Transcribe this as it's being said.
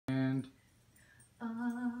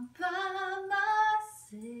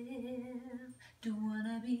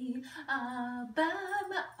Video Friday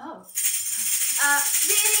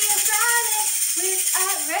with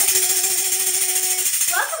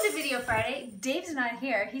ArtResin'd. Welcome to Video Friday. Dave's not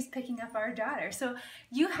here. He's picking up our daughter. So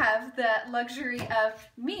you have the luxury of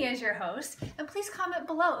me as your host. And please comment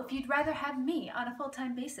below if you'd rather have me on a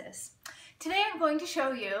full-time basis. Today I'm going to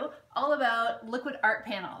show you all about liquid art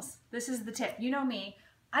panels. This is the tip. You know me.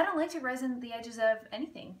 I don't like to resin the edges of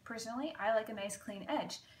anything. Personally, I like a nice clean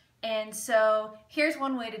edge. And so here's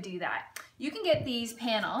one way to do that. You can get these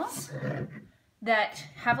panels that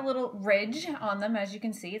have a little ridge on them, as you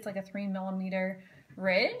can see. It's like a 3mm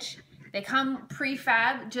ridge. They come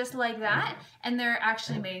prefab just like that, and they're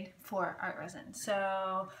actually made for art resin.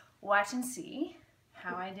 So watch and see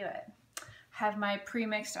how I do it. I have my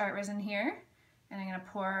pre-mixed art resin here, and I'm gonna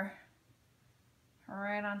pour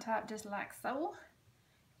right on top just like so.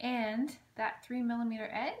 And that 3mm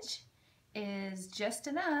edge is just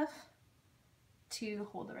enough to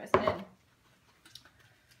hold the resin in.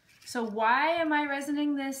 So why am I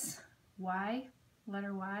resining this? Why?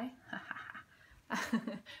 Letter Y?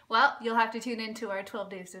 Well, you'll have to tune into our 12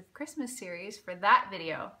 Days of Christmas series for that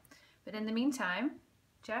video. But in the meantime,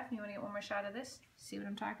 Jeff, you want to get one more shot of this? See what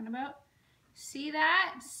I'm talking about? See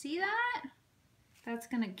that? See that? That's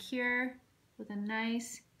going to cure with a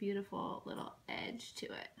nice, beautiful little edge to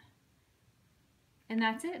it. And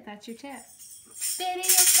that's it. That's your tip. Video